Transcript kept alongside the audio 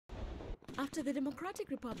After the Democratic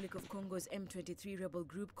Republic of Congo's M23 rebel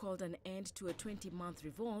group called an end to a 20-month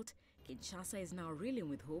revolt, Kinshasa is now reeling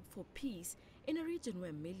with hope for peace in a region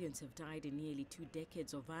where millions have died in nearly 2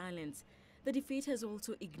 decades of violence. The defeat has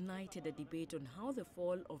also ignited a debate on how the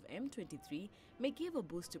fall of M23 may give a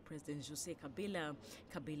boost to President José Kabila.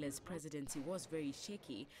 Kabila's presidency was very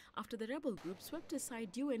shaky after the rebel group swept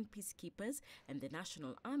aside UN peacekeepers and the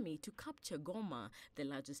national army to capture Goma, the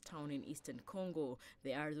largest town in eastern Congo.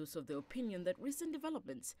 There are those of the opinion that recent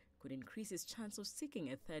developments could increase his chance of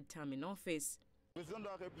seeking a third term in office.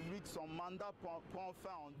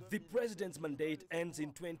 The president's mandate ends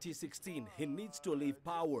in 2016. He needs to leave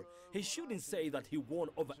power. He shouldn't say that he won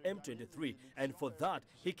over M23, and for that,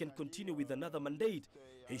 he can continue with another mandate.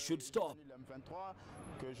 He should stop.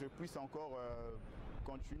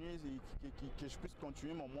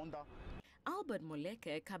 Albert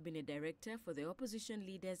Moleke, cabinet director for the opposition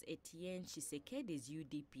leaders Etienne Tshisekedi's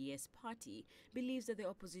UDPS party, believes that the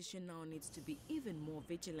opposition now needs to be even more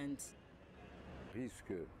vigilant. There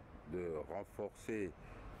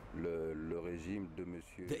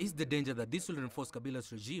is the danger that this will reinforce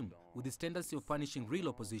Kabila's regime with its tendency of punishing real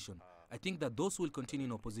opposition. I think that those who will continue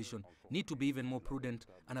in opposition need to be even more prudent,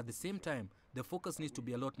 and at the same time, their focus needs to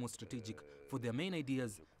be a lot more strategic for their main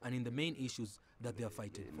ideas and in the main issues that they are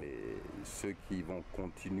fighting for. Ceux qui vont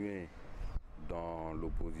continuer dans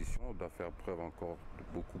l'opposition doivent faire preuve encore de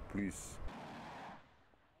beaucoup plus.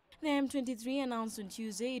 The M23 announced on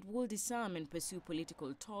Tuesday it will disarm and pursue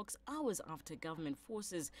political talks hours after government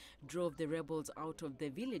forces drove the rebels out of the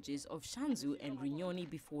villages of Shanzu and Rinyoni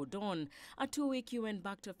before dawn. A 2-week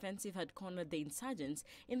UN-backed offensive had cornered the insurgents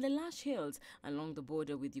in the lush hills along the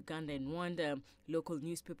border with Uganda and Rwanda. Local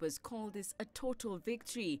newspapers call this a total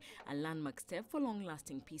victory, a landmark step for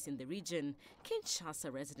long-lasting peace in the region.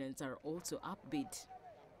 Kinshasa residents are also upbeat.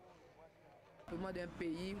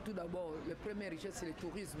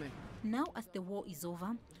 Now, as the war is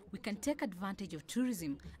over, we can take advantage of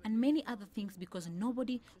tourism and many other things because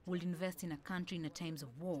nobody will invest in a country in a times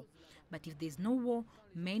of war. But if there's no war,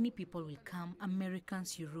 many people will come,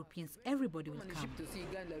 Americans, Europeans, everybody will come.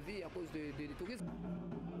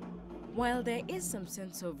 While there is some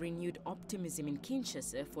sense of renewed optimism in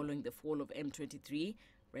Kinshasa following the fall of M23,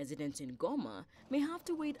 residents in Goma may have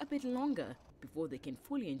to wait a bit longer before they can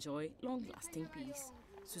fully enjoy long-lasting peace.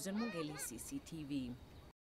 Susan Mongeli, CCTV.